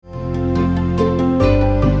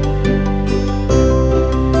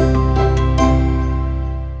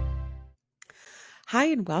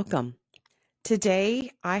and welcome.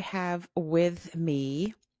 Today I have with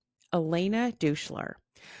me Elena Deuchler,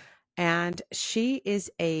 and she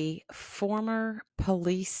is a former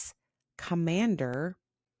police commander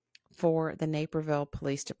for the Naperville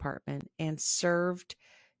Police Department and served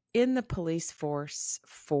in the police force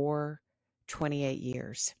for 28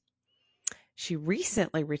 years. She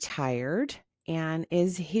recently retired and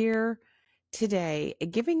is here today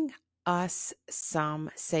giving us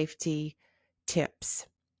some safety tips.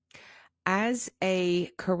 As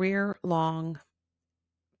a career-long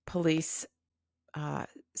police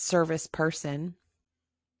service person,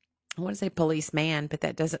 I want to say policeman, but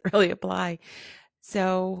that doesn't really apply.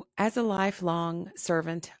 So, as a lifelong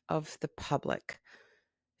servant of the public,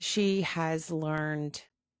 she has learned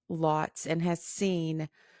lots and has seen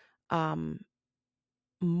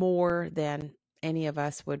more than any of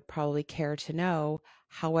us would probably care to know.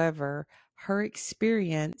 However, her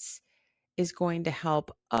experience is going to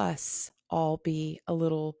help us all be a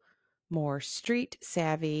little more street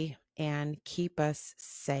savvy and keep us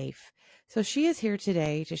safe. So she is here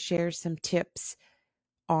today to share some tips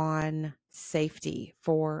on safety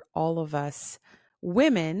for all of us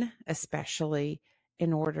women, especially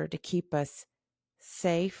in order to keep us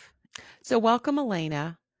safe. So welcome,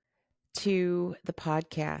 Elena, to the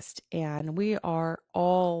podcast, and we are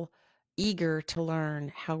all eager to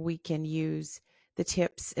learn how we can use the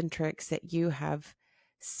tips and tricks that you have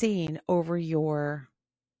seen over your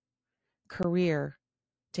career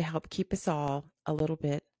to help keep us all a little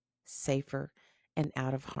bit safer and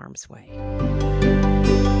out of harm's way.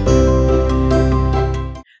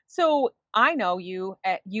 So I know you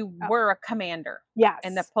were a commander Yes.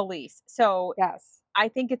 in the police. So Yes. I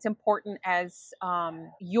think it's important as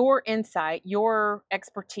your insight, your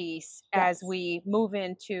expertise as Yes. we move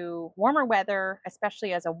into warmer weather,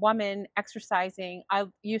 especially as a woman exercising. I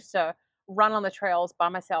used to run on the trails by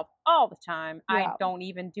myself all the time. I Yeah. don't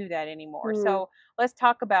even do that anymore. Mhm. So let's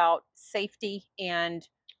talk about safety and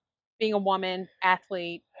being a woman,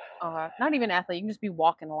 athlete, not even athlete, you can just be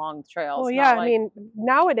walking along the trails. Well, not yeah, I like, mean,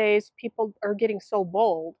 nowadays people are getting so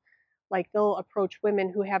bold. Like they'll approach women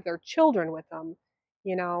who have their children with them,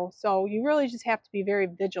 So you really just have to be very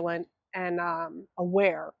vigilant and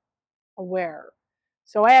aware.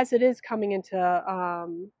 So as it is coming into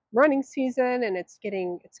running season and it's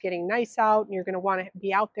getting nice out and you're going to want to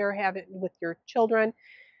be out there, have it with your children.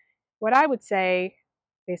 What I would say,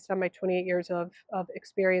 based on my 28 years of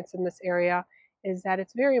experience in this area, is that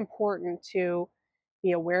it's very important to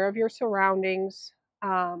be aware of your surroundings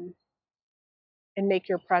um, and make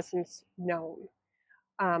your presence known.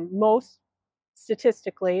 Most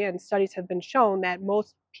statistically, and studies have been shown that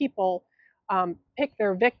most people pick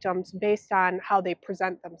their victims based on how they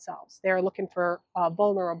present themselves. They're looking for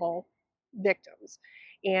vulnerable victims.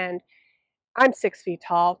 And I'm 6 feet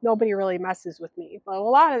tall. Nobody really messes with me. But a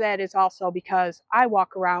lot of that is also because I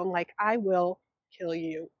walk around like I will kill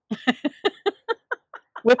you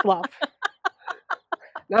with love.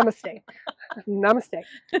 Namaste. Namaste.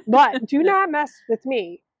 But do not mess with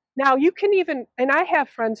me. Now you can even, and I have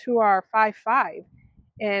friends who are 5'5"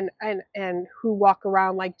 and who walk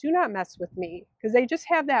around like, do not mess with me, because they just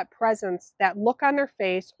have that presence, that look on their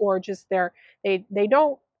face, or just they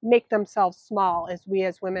don't make themselves small as we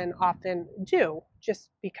as women often do, just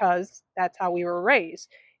because that's how we were raised,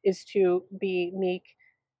 is to be meek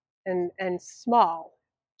and small.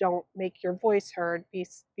 Don't make your voice heard, be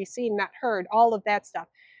seen, not heard, all of that stuff.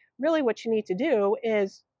 Really what you need to do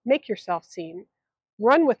is make yourself seen,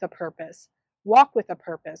 run with a purpose, walk with a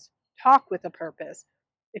purpose, talk with a purpose.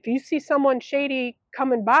 If you see someone shady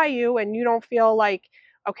coming by you and you don't feel like,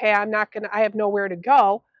 okay, I have nowhere to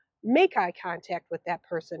go, make eye contact with that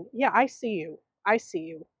person. Yeah, I see you. I see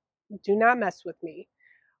you. Do not mess with me.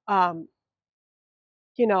 Um,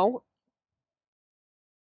 you know,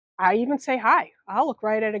 I even say hi. I'll look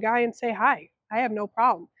right at a guy and say hi. I have no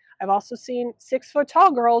problem. I've also seen 6 foot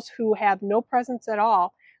tall girls who have no presence at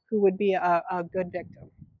all who would be a good victim,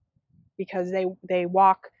 because they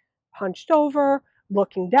walk hunched over,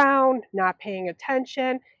 looking down, not paying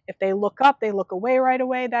attention. If they look up, they look away right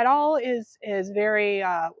away. That all is very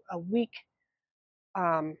weak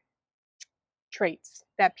traits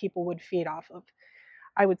that people would feed off of.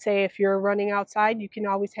 I would say if you're running outside, you can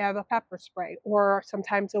always have a pepper spray, or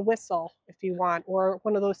sometimes a whistle if you want, or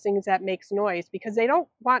one of those things that makes noise, because they don't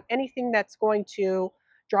want anything that's going to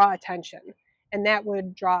draw attention, and that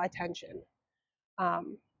would draw attention.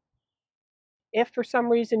 If for some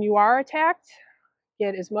reason you are attacked,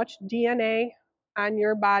 get as much DNA on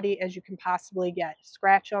your body as you can possibly get.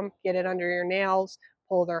 Scratch them, get it under your nails,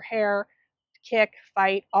 pull their hair, kick,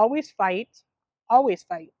 fight. Always fight. Always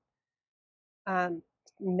fight.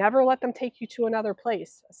 never let them take you to another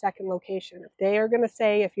place, a second location. If they are going to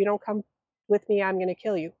say, if you don't come with me, I'm going to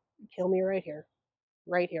kill you, kill me right here,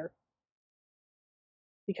 right here.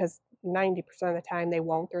 Because 90% of the time they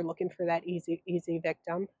won't. They're looking for that easy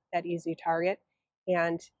victim, that easy target.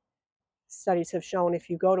 And studies have shown if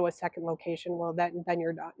you go to a second location, well, then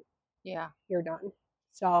you're done. Yeah. You're done.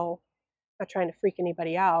 So I'm not trying to freak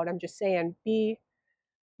anybody out. I'm just saying, be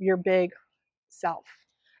your big self.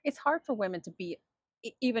 It's hard for women to be,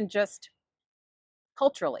 even just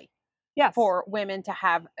culturally, Yes. for women to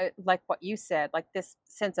have, like what you said, like this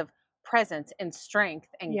sense of presence and strength.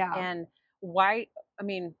 And Yeah. and why, I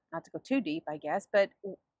mean, not to go too deep, I guess, but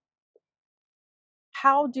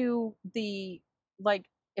how do the, like,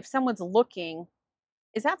 if someone's looking,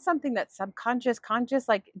 is that something that's subconscious, conscious?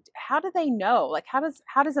 Like, how do they know? Like, how does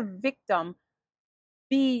a victim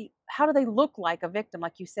be, how do they look like a victim?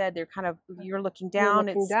 Like you said, they're kind of, you're looking You're down.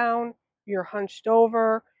 looking It's, down. You're hunched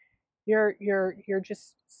over. You're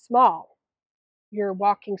just small. You're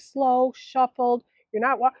walking slow, shuffled. You're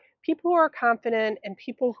not people who are confident and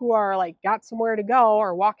people who are like got somewhere to go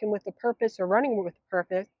or walking with a purpose or running with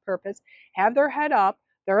a purpose have their head up.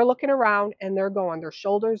 They're looking around and they're going. Their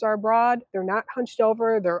shoulders are broad. They're not hunched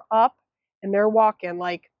over. They're up and they're walking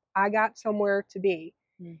like I got somewhere to be.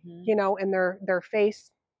 mm-hmm. And their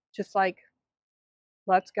face just like,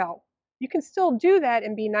 let's go. You can still do that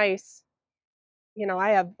and be nice. I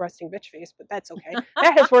have resting bitch face, but that's okay.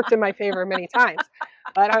 That has worked in my favor many times.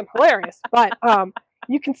 But I'm hilarious. But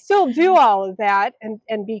you can still do all of that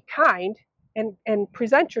and be kind and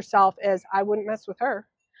present yourself as I wouldn't mess with her.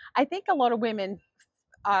 I think a lot of women,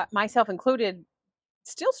 myself included,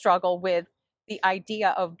 still struggle with the idea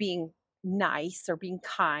of being nice or being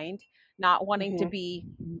kind, not wanting to be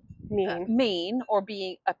mean or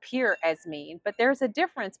appear as mean. But there's a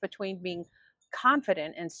difference between being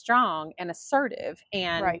confident and strong and assertive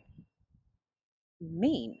and Right.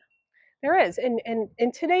 mean. There is. And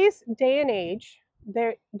in today's day and age,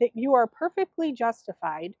 that you are perfectly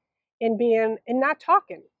justified in being and not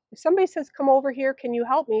talking. If somebody says, come over here, can you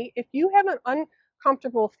help me? If you have an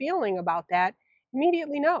uncomfortable feeling about that,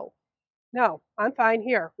 immediately no. No, I'm fine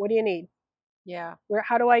here. What do you need? Yeah.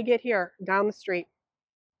 How do I get here? Down the street.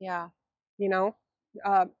 Yeah. You know,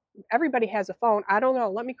 uh, everybody has a phone. I don't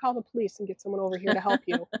know. Let me call the police and get someone over here to help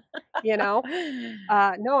you. No,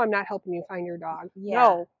 I'm not helping you find your dog.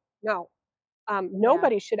 Yeah. No.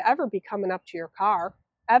 Nobody should ever be coming up to your car,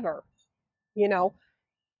 ever.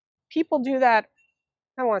 People do that.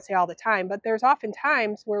 I don't want to say all the time, but there's often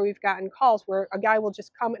times where we've gotten calls where a guy will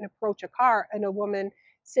just come and approach a car and a woman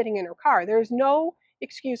sitting in her car. There's no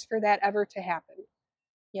excuse for that ever to happen.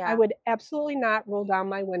 Yeah. I would absolutely not roll down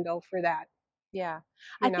my window for that. Yeah.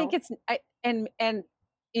 I think it's, and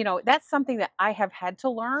that's something that I have had to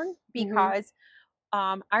learn because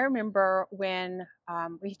I remember when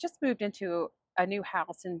we just moved into a new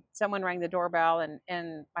house and someone rang the doorbell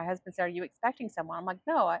and my husband said, "Are you expecting someone?" I'm like,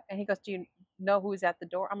 "No." And he goes, "Do you know who's at the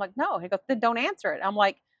door?" I'm like, "No." He goes, "Then don't answer it." I'm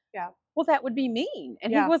like, Yeah. "Well, that would be mean."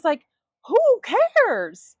 And Yeah. he was like, "Who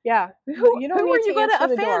cares? Yeah. Who You don't are need you to going to answer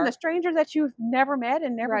the offend? door. The stranger that you've never met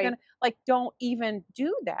and never Right. going to, like, don't even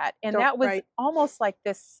do that." And Don't- that was right. almost like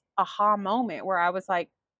this aha moment where I was like,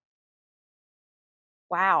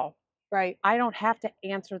 wow, Right. I don't have to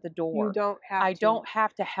answer the door. You don't have I to. don't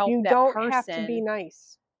have to help You that don't person. have to be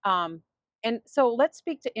nice. And so let's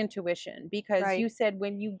speak to intuition because Right. you said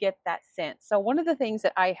when you get that sense. So one of the things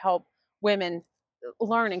that I help women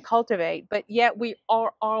learn and cultivate, but yet we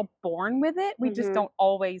are all born with it. We just don't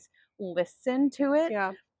always listen to it.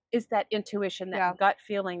 Yeah. Is that intuition, that gut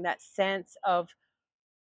feeling, that sense of,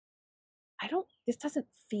 this doesn't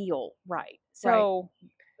feel right. So,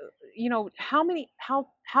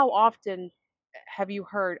 how often have you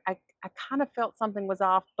heard, I kind of felt something was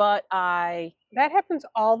off, but that happens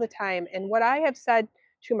all the time. And what I have said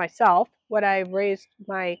to myself, what I've raised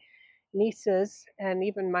my nieces and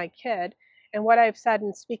even my kid, and what I've said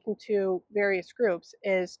in speaking to various groups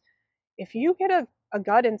is if you get a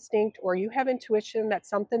gut instinct or you have intuition that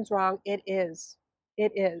something's wrong, it is.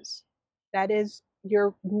 It is. That is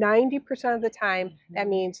your 90% of the time, that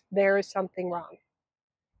means there is something wrong.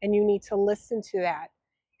 And you need to listen to that.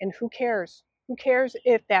 And who cares? Who cares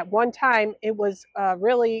if that one time it was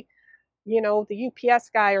really, the UPS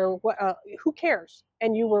guy or what? Who cares?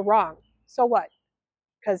 And you were wrong. So what?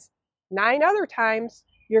 Because 9 other times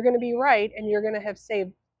you're going to be right, and you're going to have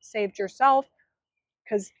saved yourself.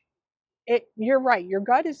 Because you're right. Your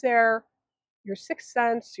gut is there. Your sixth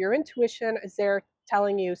sense, your intuition is there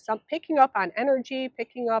telling you picking up on energy,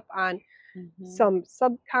 picking up on some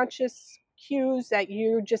subconscious cues that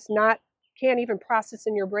you just can't even process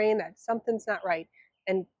in your brain that something's not right.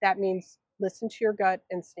 And that means listen to your gut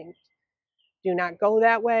instinct. Do not go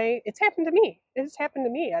that way. It's happened to me. It's happened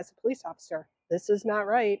to me as a police officer. This is not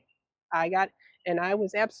right. And I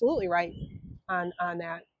was absolutely right on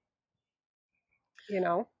that.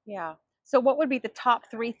 Yeah. So what would be the top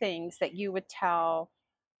 3 things that you would tell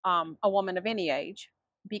a woman of any age?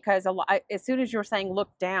 Because as soon as you were saying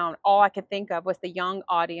look down, all I could think of was the young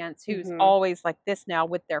audience who's always like this now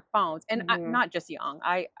with their phones, and not just young.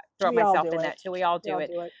 I throw myself in that too. We all do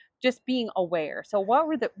it. Just being aware. So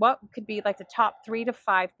what could be like the top 3 to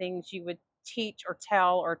 5 things you would teach or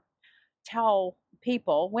tell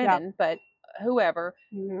people, women, but whoever,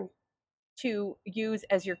 to use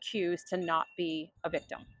as your cues to not be a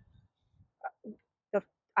victim?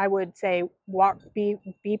 I would say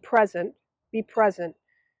be present,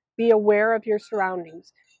 be aware of your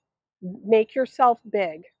surroundings, make yourself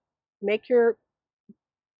big,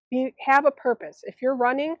 have a purpose. If you're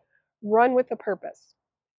running, run with a purpose.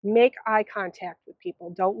 Make eye contact with people.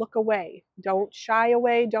 Don't look away. Don't shy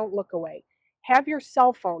away. Don't look away. Have your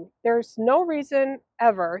cell phone. There's no reason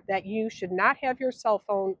ever that you should not have your cell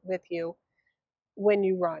phone with you when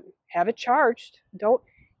you run. Have it charged. Don't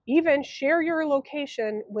even share your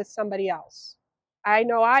location with somebody else. I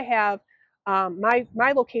know I have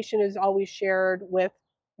my location is always shared with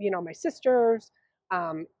my sisters,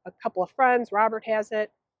 a couple of friends. Robert has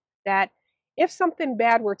it. That if something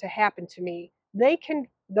bad were to happen to me,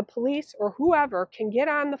 the police or whoever can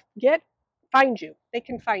find you. They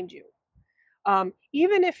can find you.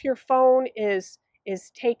 Even if your phone is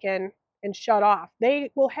taken and shut off, they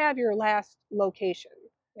will have your last location.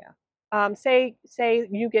 Yeah. Say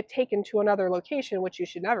you get taken to another location, which you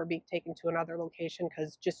should never be taken to another location,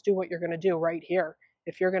 because just do what you're going to do right here.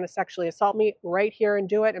 If you're going to sexually assault me, right here and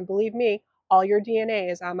do it. And believe me, all your DNA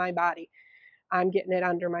is on my body. I'm getting it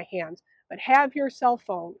under my hands. But have your cell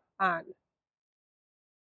phone on.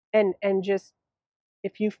 And just,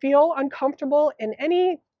 if you feel uncomfortable in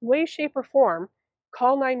any way, shape, or form,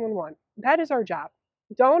 call 911. That is our job.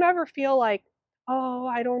 Don't ever feel like, oh,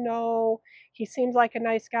 I don't know. He seems like a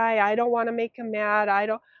nice guy. I don't want to make him mad. I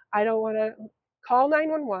don't want to. Call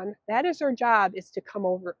 911. That is our job, is to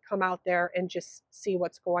come out there and just see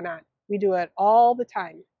what's going on. We do it all the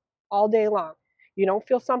time, all day long. You don't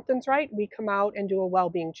feel something's right, we come out and do a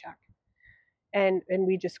well-being check. And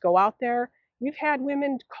we just go out there. We've had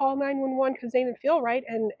women call 911 because they didn't feel right,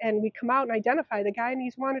 and we come out and identify the guy, and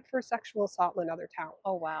he's wanted for sexual assault in another town.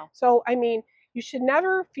 Oh, wow. So, I mean, you should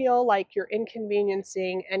never feel like you're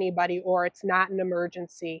inconveniencing anybody or it's not an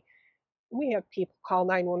emergency. We have people call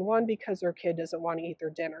 911 because their kid doesn't want to eat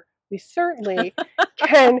their dinner. We certainly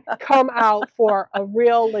can come out for a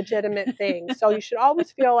real legitimate thing. So you should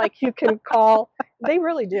always feel like you can call. They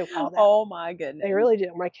really do call that. Oh my goodness. They really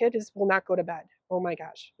do. My kid will not go to bed. Oh my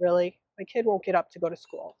gosh, really? My kid won't get up to go to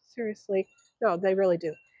school. Seriously? No, they really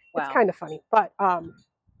do. Wow. It's kind of funny. But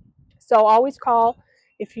so always call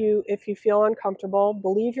if you feel uncomfortable.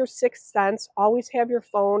 Believe your sixth sense. Always have your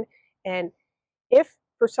phone. And if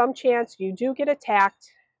for some chance you do get attacked,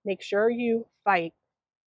 make sure you fight.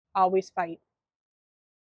 Always fight.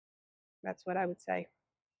 That's what I would say.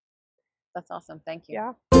 That's awesome. Thank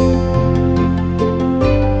you. Yeah.